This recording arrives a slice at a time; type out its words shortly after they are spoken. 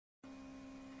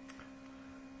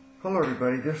Hello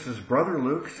everybody, this is Brother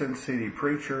Luke, Sin City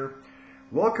Preacher.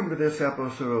 Welcome to this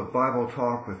episode of Bible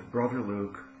Talk with Brother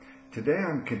Luke. Today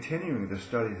I'm continuing the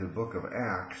study of the book of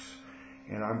Acts,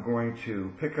 and I'm going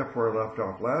to pick up where I left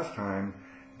off last time,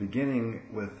 beginning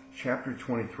with chapter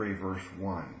 23, verse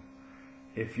 1.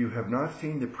 If you have not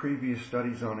seen the previous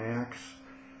studies on Acts,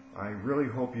 I really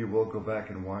hope you will go back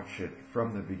and watch it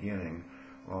from the beginning.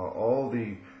 All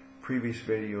the previous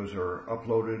videos are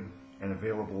uploaded and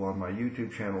available on my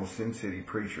YouTube channel, Sin City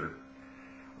Preacher.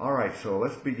 Alright, so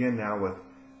let's begin now with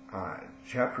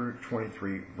chapter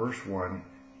 23, verse 1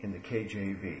 in the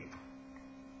KJV.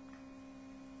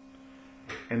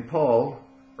 And Paul,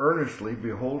 earnestly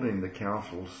beholding the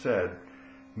council, said,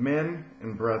 Men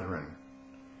and brethren,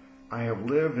 I have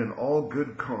lived in all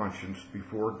good conscience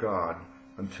before God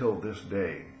until this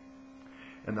day.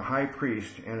 And the high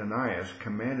priest Ananias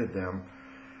commanded them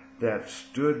that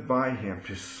stood by him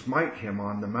to smite him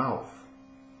on the mouth.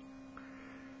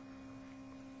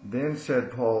 Then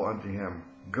said Paul unto him,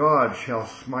 God shall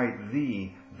smite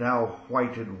thee, thou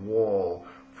whited wall,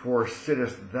 for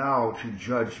sittest thou to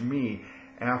judge me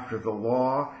after the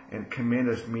law, and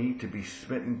commandest me to be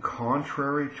smitten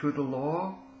contrary to the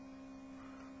law?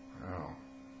 Oh.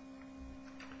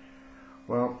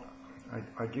 Well,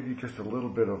 I give you just a little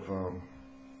bit of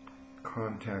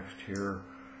context here,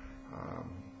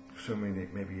 assuming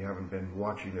that maybe you haven't been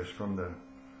watching this from the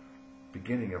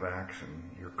beginning of Acts and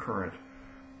you're current.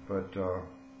 But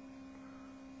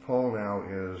Paul now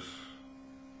is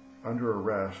under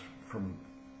arrest from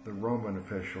the Roman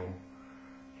official.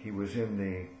 He was in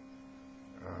the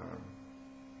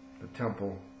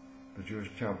temple, the Jewish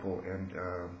temple, and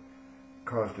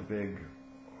caused a big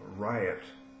riot.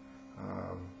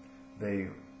 The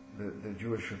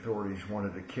Jewish authorities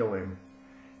wanted to kill him,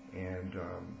 and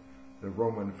the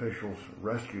Roman officials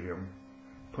rescued him,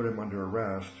 put him under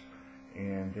arrest,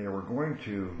 and they were going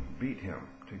to beat him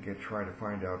to try to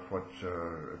find out what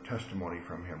testimony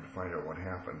from him to find out what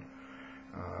happened.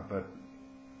 But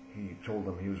he told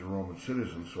them he was a Roman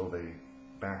citizen, so they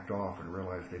backed off and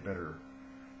realized they better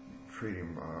treat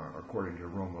him according to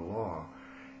Roman law.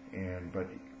 But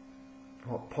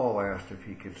Paul asked if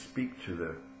he could speak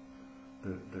to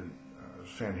the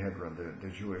Sanhedrin, the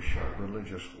Jewish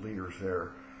religious leaders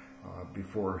there,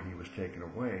 before he was taken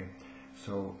away.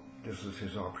 So this is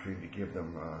his opportunity to give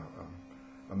them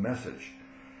a message.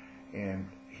 And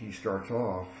he starts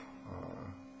off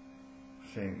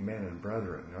saying men and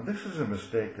brethren. Now this is a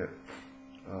mistake that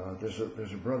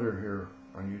there's a brother here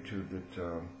on YouTube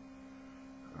that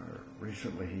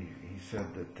recently he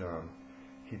said that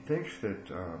he thinks that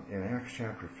in Acts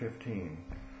chapter 15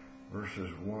 verses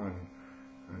 1,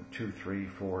 2, 3,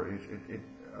 4,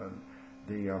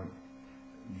 the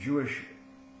Jewish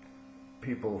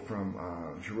people from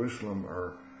Jerusalem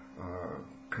are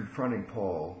confronting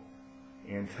Paul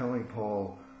and telling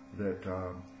Paul that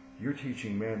you're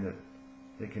teaching men that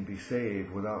they can be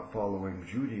saved without following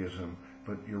Judaism,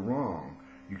 but you're wrong.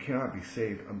 You cannot be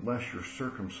saved unless you're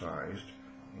circumcised.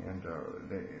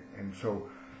 And so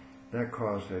that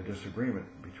caused a disagreement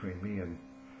between me and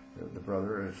the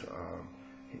brother. As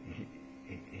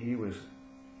he was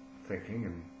thinking,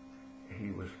 and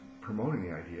he was promoting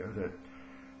the idea that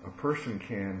a person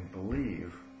can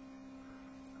believe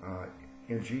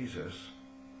in Jesus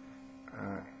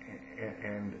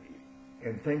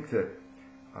and think that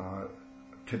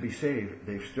to be saved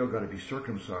they've still got to be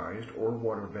circumcised or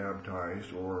water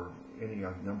baptized or any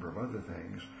number of other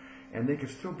things, and they could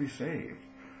still be saved.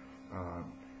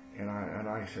 And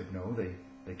I said no,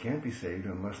 they can't be saved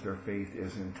unless their faith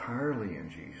is entirely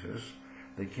in Jesus.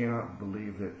 They cannot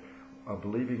believe that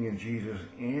believing in Jesus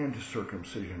and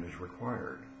circumcision is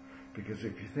required. Because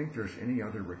if you think there's any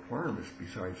other requirements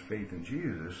besides faith in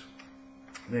Jesus,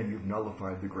 then you've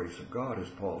nullified the grace of God, as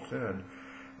Paul said.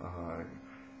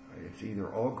 It's either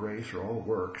all grace or all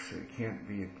works. It can't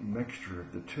be a mixture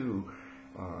of the two.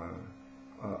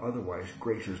 Otherwise,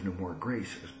 grace is no more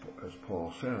grace, as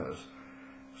Paul says.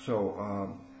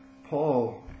 So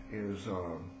Paul is,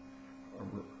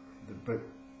 but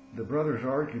the brother's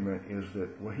argument is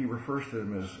that, well, he refers to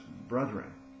them as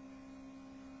brethren.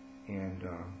 And,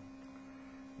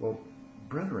 well,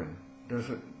 brethren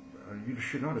doesn't, you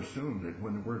should not assume that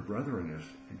when the word brethren is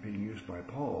being used by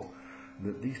Paul,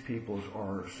 that these peoples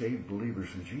are saved believers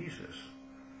in Jesus.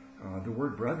 The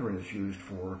word brethren is used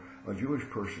for a Jewish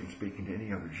person speaking to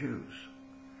any other Jews.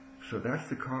 So that's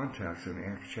the context in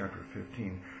Acts chapter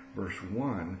 15, verse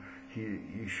 1.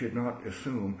 You should not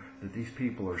assume that these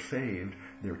people are saved.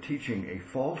 They're teaching a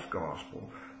false gospel,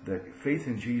 that faith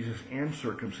in Jesus and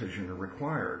circumcision are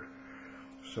required.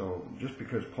 So just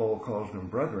because Paul calls them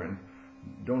brethren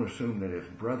don't assume that it's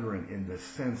brethren in the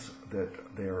sense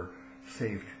that they're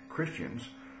saved Christians.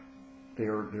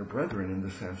 They're brethren in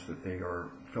the sense that they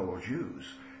are fellow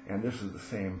Jews. And this is the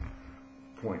same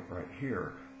point right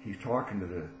here. He's talking to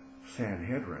the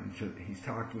Sanhedrin. He's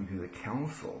talking to the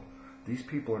council. These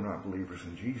people are not believers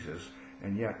in Jesus,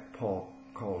 and yet Paul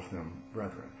calls them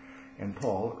brethren. And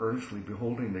Paul, earnestly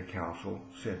beholding the council,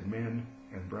 said, Men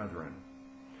and brethren,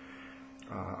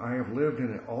 I have lived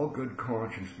in all good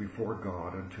conscience before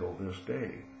God until this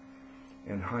day.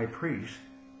 And high priest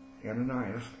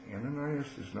Ananias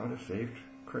is not a saved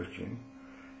Christian.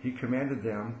 He commanded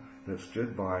them that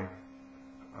stood by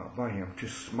him to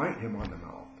smite him on the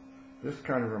mouth. This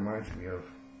kind of reminds me of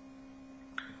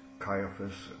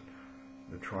Caiaphas and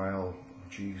the trial of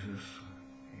Jesus,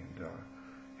 and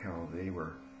how they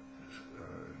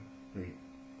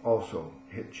also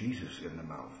hit Jesus in the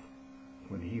mouth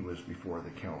when he was before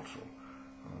the council,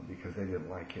 because they didn't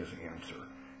like his answer.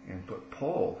 But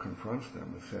Paul confronts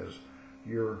them and says,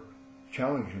 you're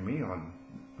challenging me on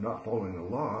not following the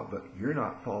law, but you're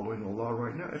not following the law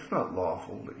right now. It's not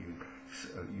lawful that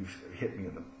you hit me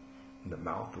in the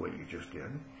mouth the way you just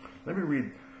did. Let me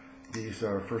read these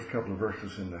first couple of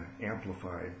verses in the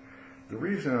Amplified. The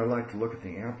reason I like to look at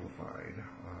the Amplified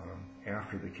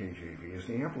after the KJV is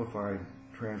the Amplified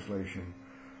translation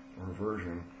or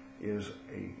version is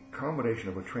a combination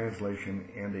of a translation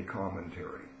and a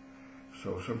commentary.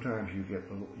 So sometimes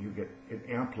it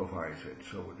amplifies it,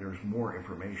 so there's more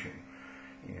information,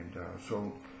 and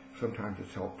so sometimes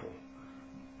it's helpful.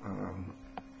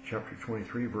 Chapter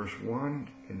 23, verse 1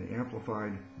 in the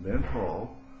Amplified. Then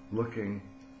Paul, looking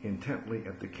intently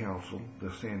at the council,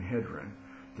 the Sanhedrin,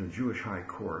 the Jewish high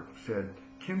court, said,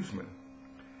 Kinsmen.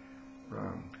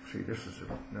 See, this is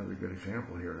another good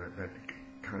example here that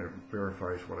kind of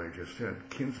verifies what I just said.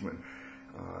 Kinsmen,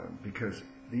 because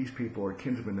these people are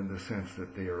kinsmen in the sense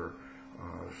that they are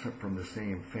from the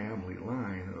same family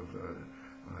line of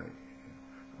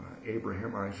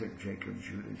Abraham, Isaac, Jacob,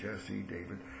 Judah, Jesse,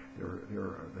 David.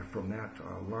 They're from that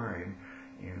line,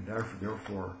 and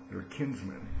therefore they're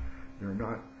kinsmen. They're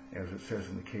not, as it says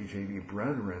in the KJV,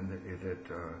 brethren, that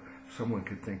someone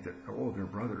could think that, oh, they're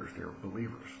brothers, they're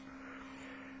believers.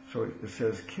 So it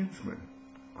says, kinsmen,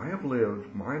 I have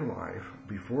lived my life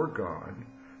before God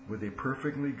with a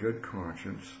perfectly good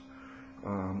conscience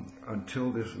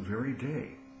until this very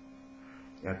day.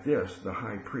 At this, the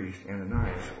high priest,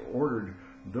 Ananias, ordered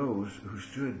those who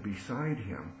stood beside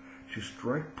him to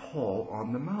strike Paul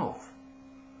on the mouth.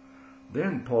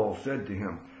 Then Paul said to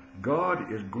him,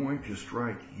 God is going to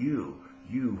strike you,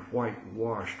 you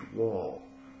whitewashed wall.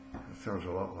 That sounds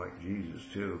a lot like Jesus,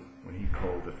 too, when he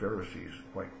called the Pharisees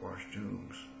whitewashed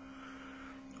tombs.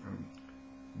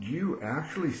 Do you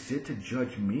actually sit to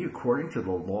judge me according to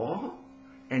the law,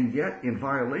 and yet, in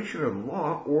violation of the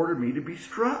law, order me to be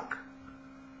struck?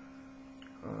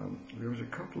 There's a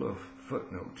couple of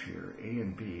footnotes here, A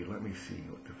and B. Let me see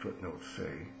what the footnotes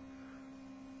say.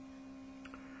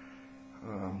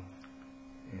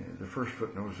 The first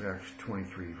footnote is Acts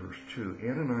 23, verse 2.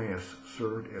 Ananias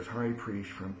served as high priest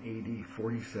from AD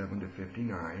 47 to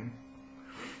 59.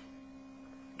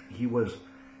 He was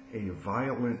a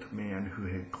violent man who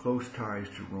had close ties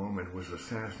to Rome and was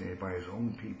assassinated by his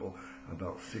own people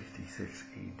about 66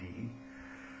 AD.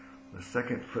 The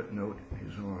second footnote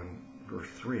is on verse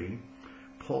 3.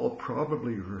 Paul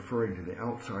probably referring to the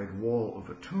outside wall of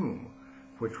a tomb,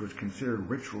 which was considered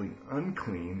ritually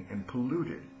unclean and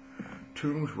polluted.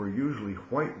 Tombs were usually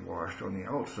whitewashed on the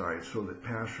outside so that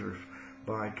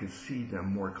passers-by could see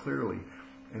them more clearly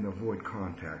and avoid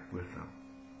contact with them.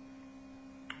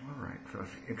 All right, so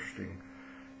that's an interesting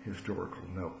historical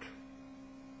note.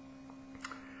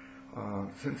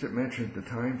 Since it mentioned the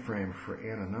time frame for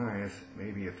Ananias,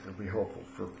 maybe it'll be helpful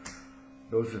for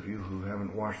those of you who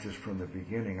haven't watched this from the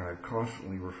beginning. I've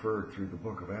constantly referred through the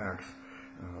book of Acts,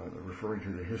 referring to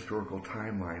the historical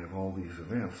timeline of all these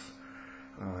events.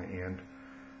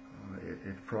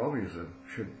 It probably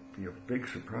should be a big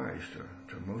surprise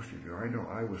to most of you. I know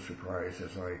I was surprised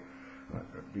as I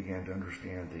began to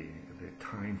understand the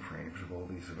time frames of all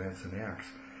these events in Acts.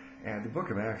 And the book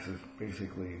of Acts is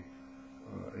basically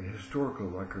a historical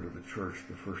record of the church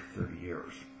the first 30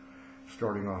 years,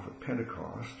 starting off at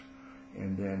Pentecost,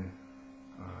 and then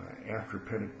after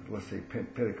let's say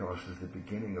Pentecost is the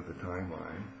beginning of the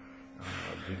timeline,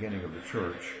 beginning of the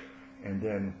church, and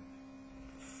then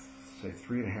say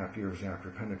 3.5 years after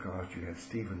Pentecost, you had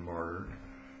Stephen martyred,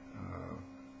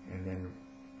 and then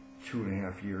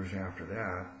 2.5 years after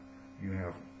that, you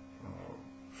have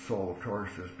Saul of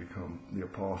Tarsus become the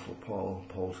Apostle Paul,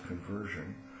 Paul's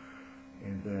conversion,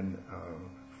 and then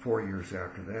 4 years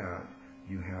after that,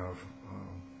 you have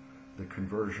the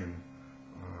conversion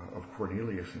of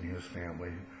Cornelius and his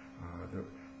family.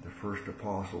 The first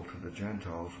apostle to the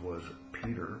Gentiles was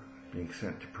Peter, being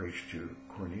sent to preach to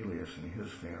Cornelius and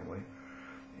his family,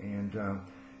 and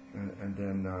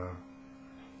then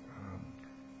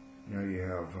you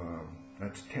have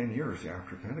that's 10 years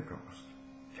after Pentecost,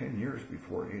 10 years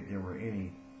before there were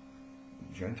any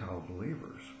Gentile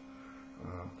believers,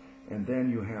 and then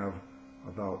you have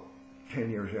about 10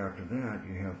 years after that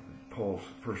you have Paul's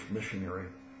first missionary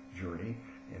journey,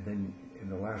 and then in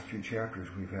the last few chapters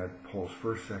we've had Paul's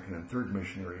first, second, and third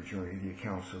missionary journey, the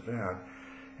accounts of that.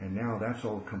 And now that's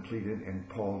all completed, and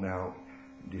Paul now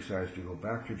decides to go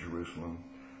back to Jerusalem,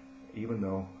 even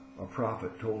though a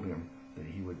prophet told him that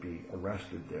he would be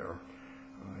arrested there.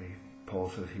 Paul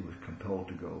says he was compelled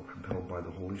to go, compelled by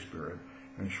the Holy Spirit,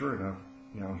 and sure enough,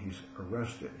 now he's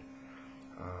arrested.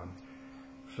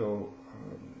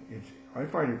 I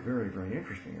find it very, very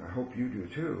interesting. I hope you do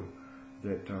too,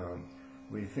 that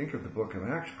we think of the book of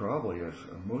Acts probably as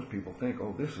most people think,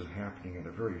 oh, this is happening in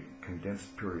a very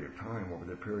condensed period of time, over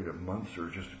the period of months or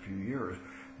just a few years,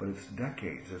 but it's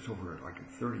decades. It's over like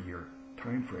a 30-year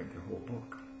time frame, the whole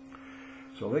book.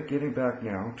 So getting back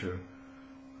now to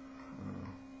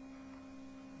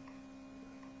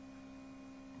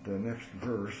the next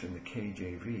verse in the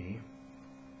KJV,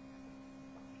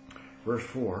 verse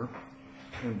 4,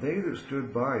 and they that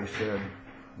stood by said,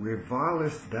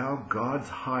 revilest thou God's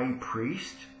high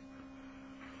priest?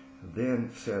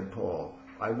 Then said Paul,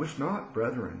 I wist not,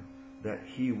 brethren, that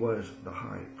he was the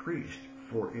high priest,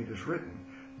 for it is written,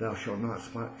 thou shalt not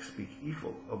speak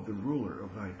evil of the ruler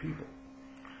of thy people.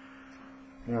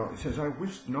 Now it says, I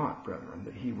wist not, brethren,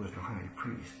 that he was the high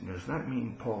priest. And does that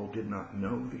mean Paul did not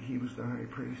know that he was the high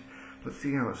priest? Let's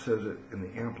see how it says it in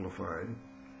the Amplified.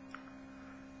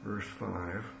 Verse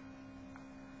 5.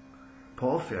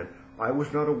 Paul said, I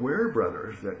was not aware,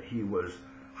 brothers, that he was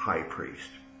high priest.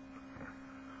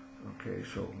 Okay,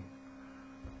 so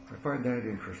I find that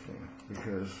interesting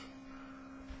because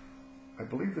I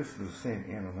believe this is the same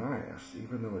Ananias,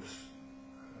 even though it's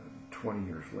 20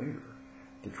 years later.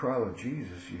 The trial of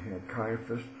Jesus, you had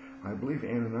Caiaphas. I believe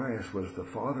Ananias was the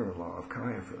father-in-law of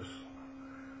Caiaphas.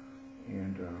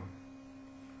 And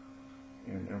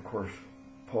of course,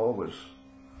 Paul was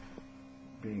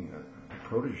being a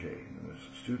protege and a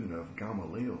student of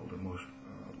Gamaliel, the most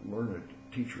learned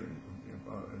teacher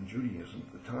in Judaism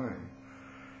at the time.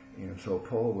 And so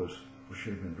Paul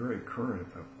should have been very current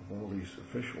of all these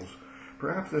officials.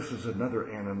 Perhaps this is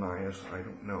another Ananias, I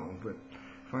don't know, but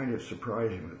I find it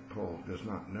surprising that Paul does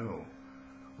not know.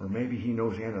 Or maybe he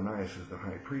knows Ananias is the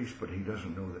high priest, but he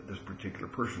doesn't know that this particular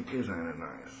person is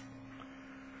Ananias.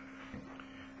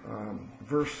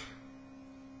 Verse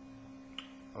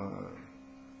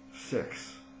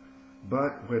 6.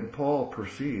 But when Paul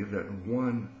perceived that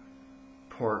one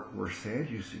part were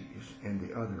Sadducees and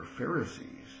the other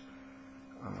Pharisees,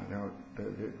 now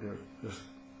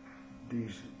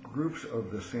these groups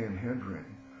of the Sanhedrin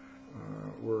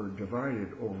were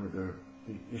divided over the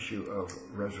issue of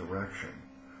resurrection.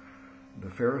 The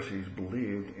Pharisees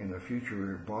believed in a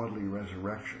future bodily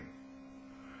resurrection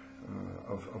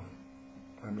of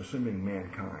I'm assuming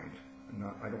mankind.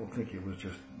 I don't think it was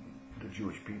just the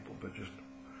Jewish people, but just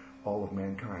all of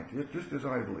mankind. Just as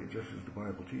I believe, just as the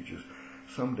Bible teaches,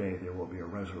 someday there will be a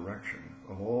resurrection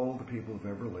of all the people who've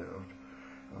ever lived,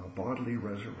 bodily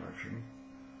resurrection.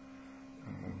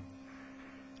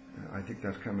 I think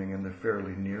that's coming in the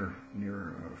fairly near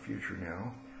future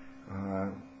now.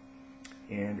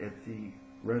 And at the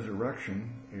resurrection,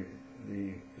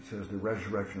 it says the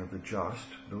resurrection of the just,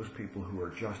 those people who are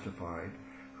justified,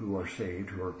 who are saved,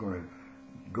 who are going to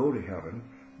go to heaven.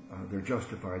 They're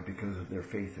justified because of their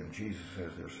faith in Jesus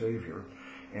as their Savior.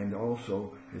 And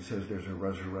also, it says there's a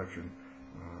resurrection.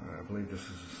 I believe this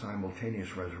is a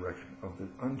simultaneous resurrection of the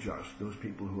unjust, those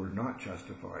people who are not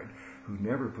justified, who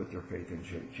never put their faith in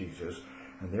Jesus,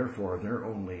 and therefore their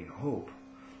only hope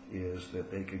is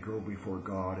that they could go before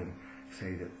God and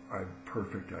say that I'm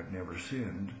perfect, I've never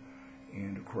sinned.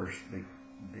 And of course, they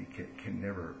can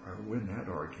never win that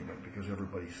argument because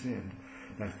everybody sinned.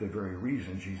 That's the very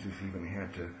reason Jesus even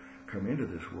had to come into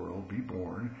this world, be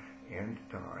born, and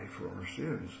die for our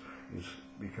sins, is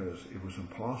because it was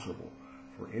impossible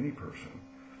for any person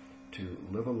to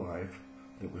live a life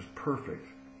that was perfect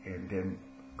and then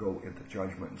go into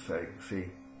judgment and say, see,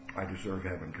 I deserve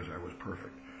heaven because I was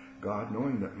perfect. God,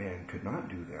 knowing that man could not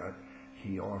do that,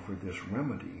 he offered this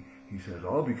remedy. He says,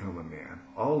 I'll become a man.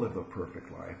 I'll live a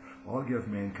perfect life. I'll give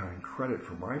mankind credit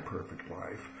for my perfect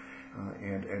life.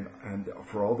 And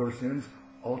for all their sins,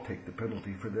 I'll take the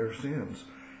penalty for their sins.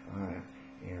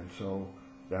 And so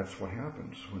that's what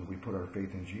happens when we put our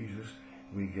faith in Jesus.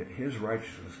 We get his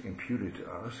righteousness imputed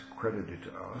to us, credited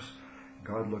to us.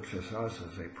 God looks at us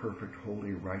as a perfect,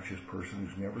 holy, righteous person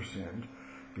who's never sinned,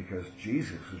 because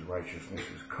Jesus' righteousness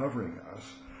is covering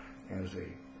us as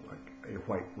a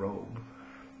white robe.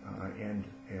 And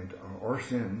our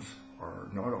sins are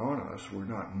not on us. We're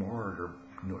not marred, or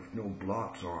no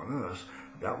blots on us.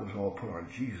 That was all put on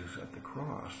Jesus at the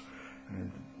cross.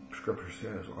 And Scripture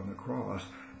says on the cross,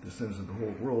 the sins of the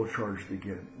whole world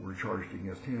were charged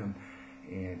against him,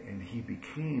 and he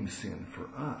became sin for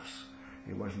us.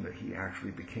 It wasn't that he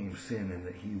actually became sin and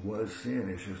that he was sin.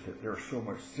 It's just that there's so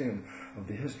much sin of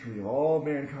the history of all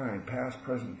mankind, past,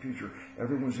 present, future,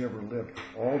 everyone's ever lived.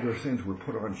 All their sins were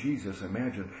put on Jesus.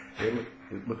 Imagine,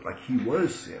 it looked like he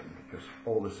was sin because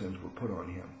all the sins were put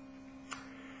on him.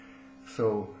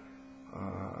 So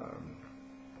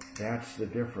that's the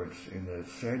difference in the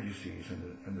Sadducees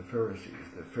and the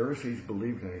Pharisees. The Pharisees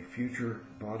believed in a future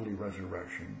bodily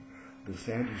resurrection. The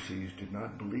Sadducees did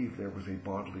not believe there was a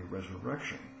bodily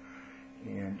resurrection.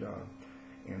 And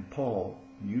Paul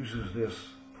uses this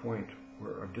point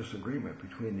of disagreement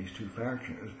between these two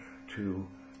factions to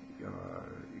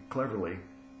cleverly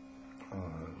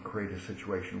create a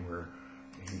situation where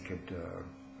he could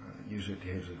use it to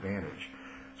his advantage.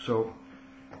 So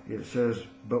it says,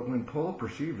 but when Paul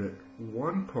perceived that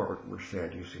one part were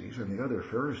Sadducees and the other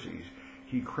Pharisees,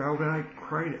 he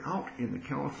cried out in the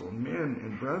council, men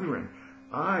and brethren,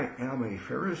 I am a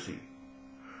Pharisee,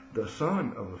 the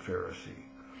son of a Pharisee,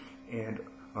 and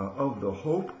of the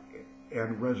hope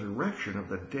and resurrection of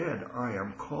the dead I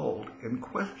am called in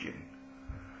question.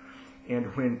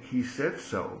 And when he said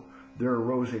so, there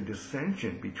arose a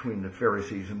dissension between the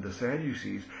Pharisees and the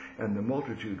Sadducees, and the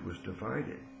multitude was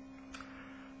divided.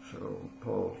 So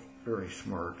Paul's very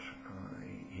smart.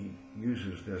 He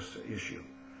uses this issue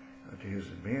to his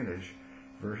advantage.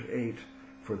 Verse 8,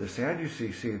 for the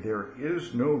Sadducees say there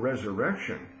is no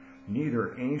resurrection,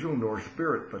 neither angel nor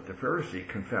spirit, but the Pharisee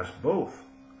confessed both.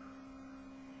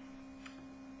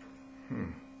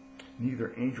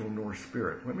 Neither angel nor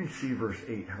spirit. Let me see verse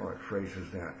 8, how it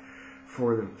phrases that.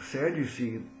 For the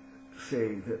Sadducees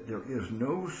say that there is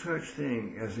no such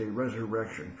thing as a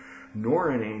resurrection, nor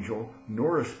an angel,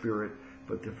 nor a spirit,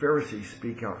 but the Pharisees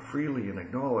speak out freely and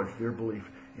acknowledge their belief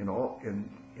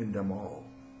in them all.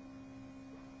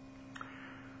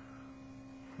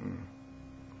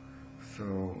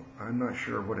 So I'm not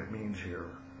sure what it means here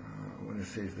when it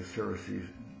says the Pharisees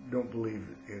don't believe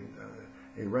in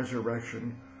a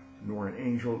resurrection, nor an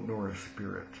angel, nor a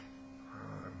spirit.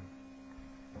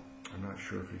 I'm not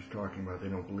sure if he's talking about they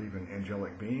don't believe in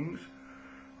angelic beings,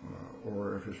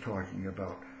 or if it's talking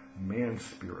about man's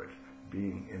spirit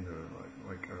being in the,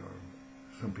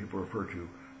 some people refer to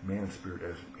man's spirit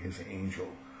as his angel.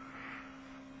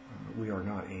 We are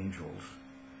not angels,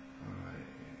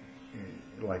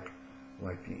 like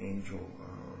the angel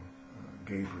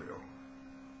Gabriel.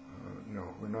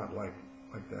 No, we're not like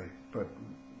that. But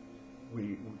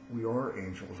we are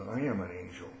angels. I am an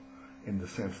angel, in the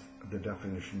sense, the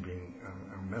definition being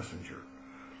a messenger.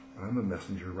 I'm a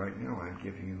messenger right now. I'm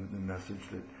giving you the message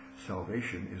that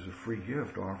salvation is a free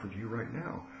gift offered to you right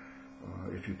now.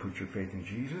 If you put your faith in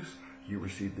Jesus, you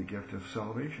receive the gift of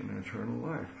salvation and eternal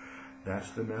life.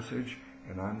 That's the message,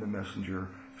 and I'm the messenger,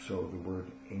 so the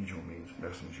word angel means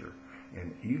messenger.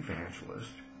 And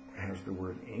evangelist has the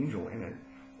word angel in it,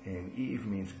 and Eve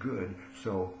means good,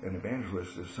 so an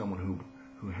evangelist is someone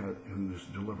who's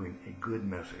delivering a good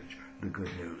message, the good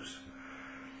news.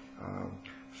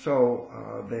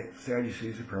 So the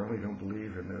Sadducees apparently don't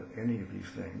believe in any of these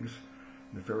things.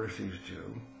 The Pharisees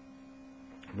do.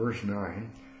 Verse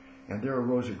 9, and there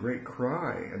arose a great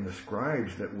cry, and the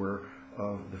scribes that were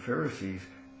of the Pharisees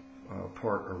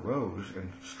part arose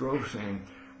and strove, saying,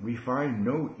 we find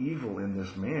no evil in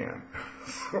this man.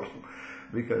 So,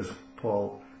 because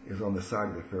Paul is on the side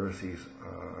of the Pharisees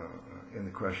in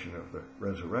the question of the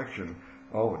resurrection.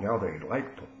 Oh, now they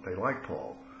like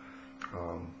Paul.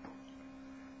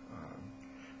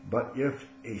 But if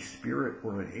a spirit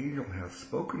or an angel hath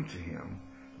spoken to him,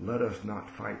 let us not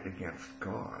fight against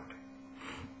God.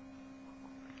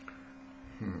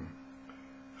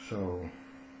 So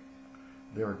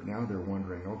they're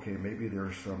wondering, okay, maybe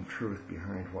there's some truth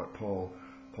behind what Paul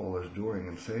is doing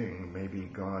and saying. Maybe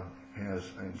God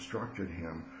has instructed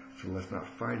him, so let's not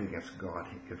fight against God.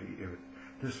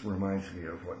 This reminds me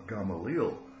of what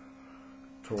Gamaliel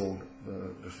told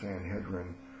the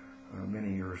Sanhedrin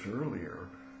many years earlier,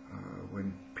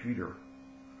 when Peter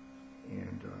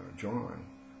and John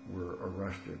were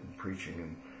arrested and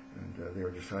preaching, and they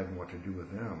were deciding what to do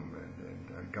with them.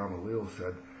 And Gamaliel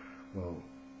said, well,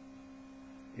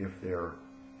 if they're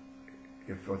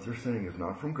if what they're saying is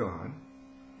not from God,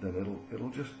 then it'll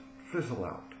just fizzle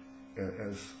out,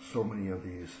 as so many of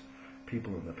these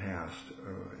people in the past.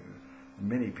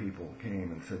 Many people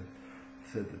came and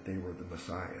said that they were the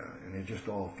Messiah, and it just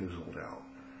all fizzled out.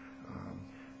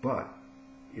 But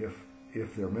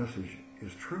if their message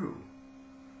is true,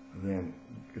 then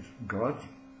it's God's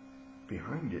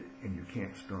behind it, and you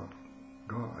can't stop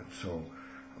God. So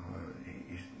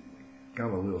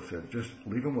Gamaliel said, just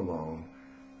leave them alone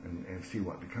and see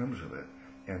what becomes of it.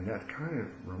 And that kind of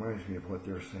reminds me of what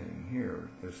they're saying here.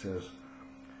 It says,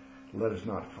 let us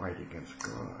not fight against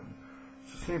God.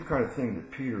 It's the same kind of thing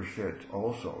that Peter said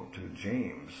also to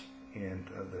James and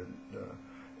the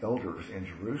elders in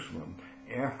Jerusalem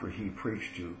after he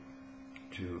preached to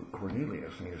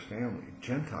Cornelius and his family,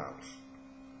 Gentiles.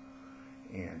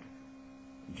 And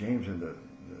James and the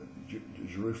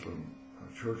Jerusalem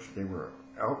church, they were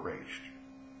outraged.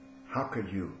 How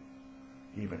could you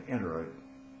even enter a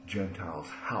Gentile's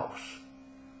house?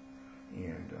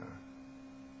 And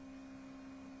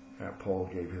Paul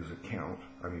gave his account.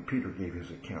 I mean, Peter gave his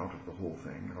account of the whole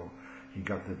thing. You know, he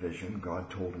got the vision. God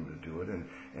told him to do it, and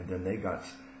then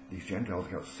these Gentiles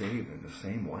got saved in the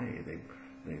same way. They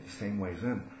the same way as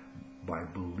them, by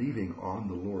believing on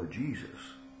the Lord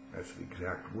Jesus. That's the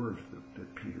exact words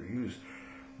that Peter used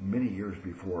many years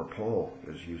before Paul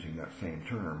is using that same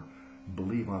term.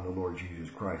 Believe on the Lord Jesus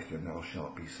Christ and thou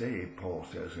shalt be saved, Paul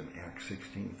says in Acts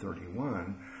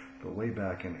 16:31. But way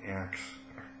back in Acts,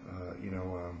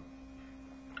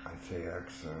 I'd say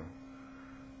Acts,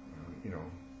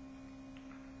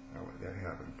 that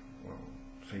happened, well,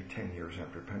 say 10 years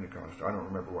after Pentecost. I don't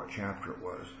remember what chapter it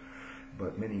was,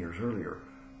 but many years earlier,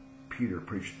 Peter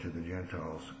preached to the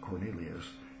Gentiles,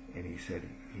 Cornelius, and he said,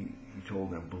 he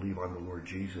told them, believe on the Lord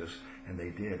Jesus, and they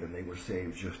did, and they were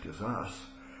saved just as us.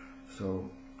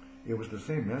 So it was the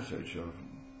same message of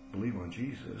believe on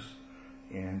Jesus,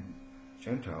 and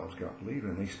Gentiles got believed,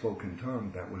 and they spoke in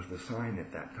tongues. That was the sign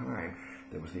at that time.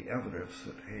 There was the evidence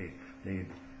that, hey, they'd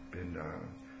been,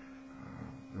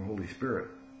 the Holy Spirit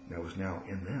that was now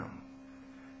in them.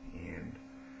 And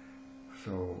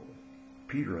so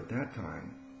Peter at that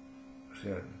time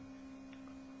said,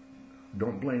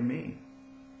 don't blame me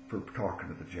for talking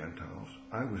to the Gentiles.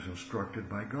 I was instructed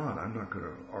by God. I'm not going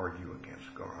to argue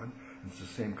against God. It's the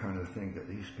same kind of thing that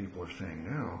these people are saying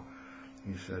now.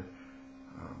 He said,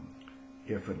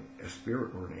 if a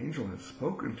spirit or an angel had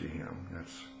spoken to him,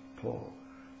 that's Paul,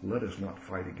 let us not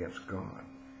fight against God.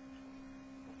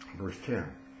 Verse 10,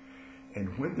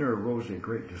 and when there arose a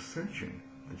great dissension,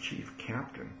 the chief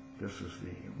captain, this is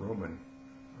the Roman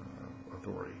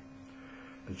authority,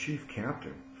 the chief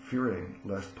captain, fearing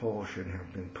lest Paul should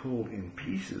have been pulled in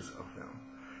pieces of them,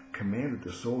 commanded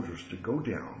the soldiers to go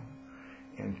down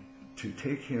and to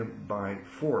take him by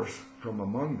force from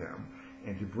among them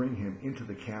and to bring him into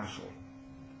the castle.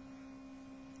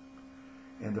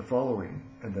 And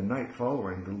the night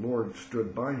following, the Lord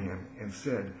stood by him and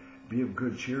said, be of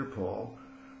good cheer, Paul,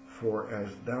 for as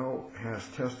thou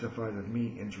hast testified of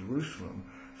me in Jerusalem,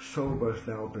 so must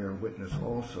thou bear witness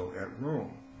also at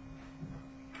Rome.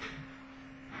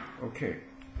 Okay,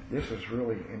 this is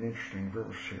really an interesting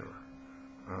verse here,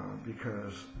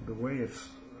 because the way it's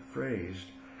phrased,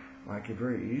 I could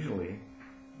very easily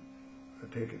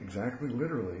take it exactly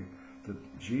literally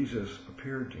that Jesus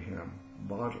appeared to him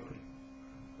bodily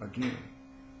again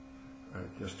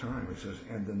at this time. It says,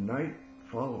 and the night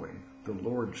following, the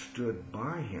Lord stood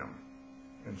by him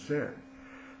and said.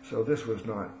 So this was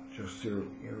not just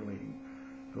merely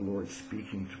the Lord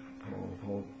speaking to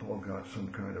Paul. Paul got some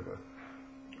kind of a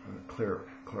clear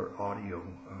audio,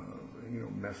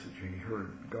 message. He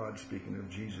heard God speaking to him,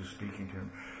 Jesus speaking to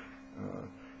him.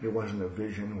 It wasn't a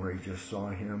vision where he just saw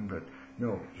him, but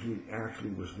no, he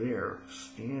actually was there,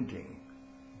 standing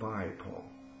by Paul,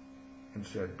 and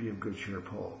said, be of good cheer,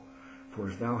 Paul, for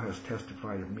as thou hast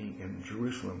testified of me in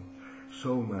Jerusalem,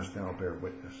 so must thou bear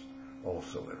witness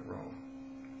also at Rome.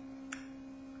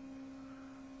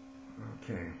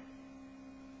 Okay.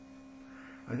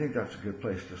 I think that's a good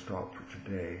place to stop for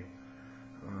today.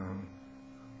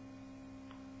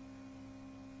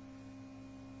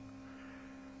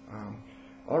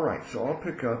 All right, so I'll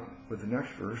pick up with the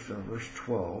next verse, verse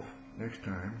 12, next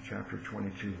time, chapter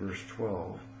 22, verse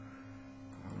 12.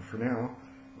 For now,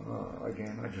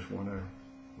 again, I just want to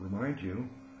remind you,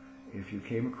 if you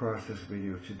came across this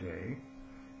video today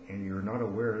and you're not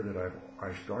aware that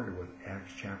I started with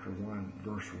Acts chapter 1,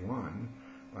 verse 1,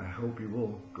 I hope you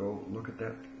will go look at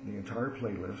the entire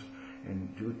playlist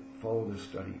and follow this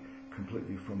study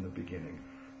completely from the beginning.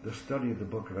 The study of the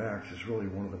book of Acts is really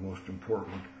one of the most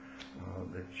important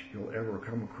that you'll ever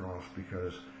come across,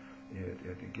 because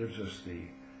It gives us the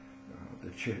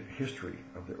history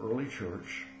of the early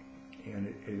church, and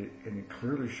it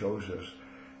clearly shows us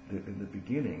that in the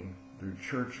beginning, the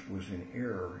church was in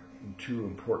error in two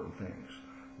important things.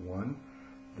 One,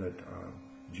 that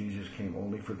Jesus came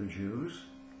only for the Jews.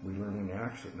 We learn in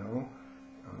Acts that no,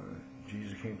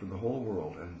 Jesus came for the whole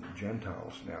world, and the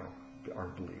Gentiles now are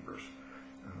believers.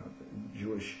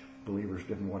 Jewish believers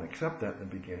didn't want to accept that in the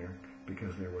beginning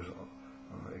because there was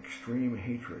extreme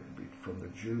hatred from the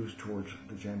Jews towards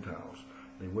the Gentiles.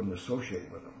 They wouldn't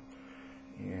associate with them.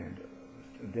 And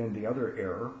then the other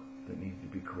error that needed to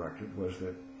be corrected was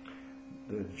that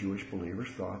the Jewish believers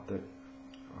thought that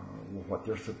what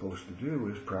they're supposed to do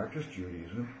is practice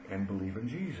Judaism and believe in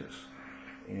Jesus.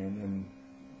 And then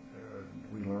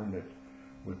we learned that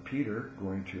with Peter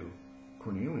going to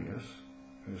Cornelius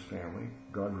and his family,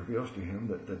 God reveals to him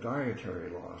that the dietary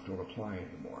laws don't apply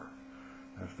anymore.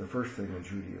 That's the first thing in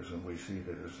Judaism we see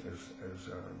that is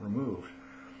removed.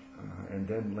 And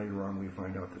then later on we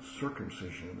find out that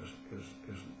circumcision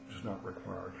is not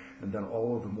required. And then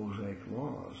all of the Mosaic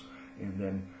laws, and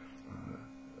then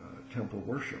temple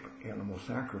worship, animal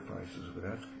sacrifices, but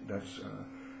that's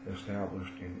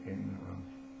established in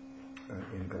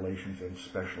Galatians and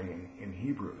especially in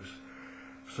Hebrews.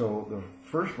 So the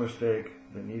first mistake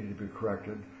that needed to be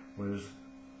corrected was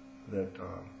that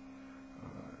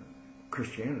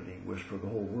Christianity was for the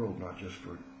whole world, not just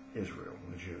for Israel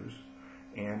and the Jews,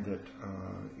 and that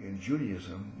in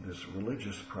Judaism, this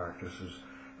religious practices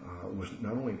was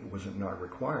not only was it not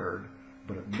required,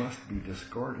 but it must be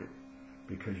discarded,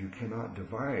 because you cannot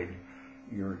divide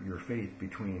your faith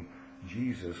between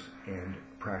Jesus and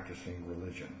practicing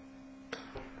religion.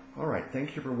 All right,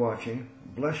 thank you for watching.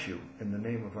 Bless you in the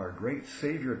name of our great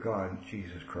Savior God,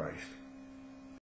 Jesus Christ.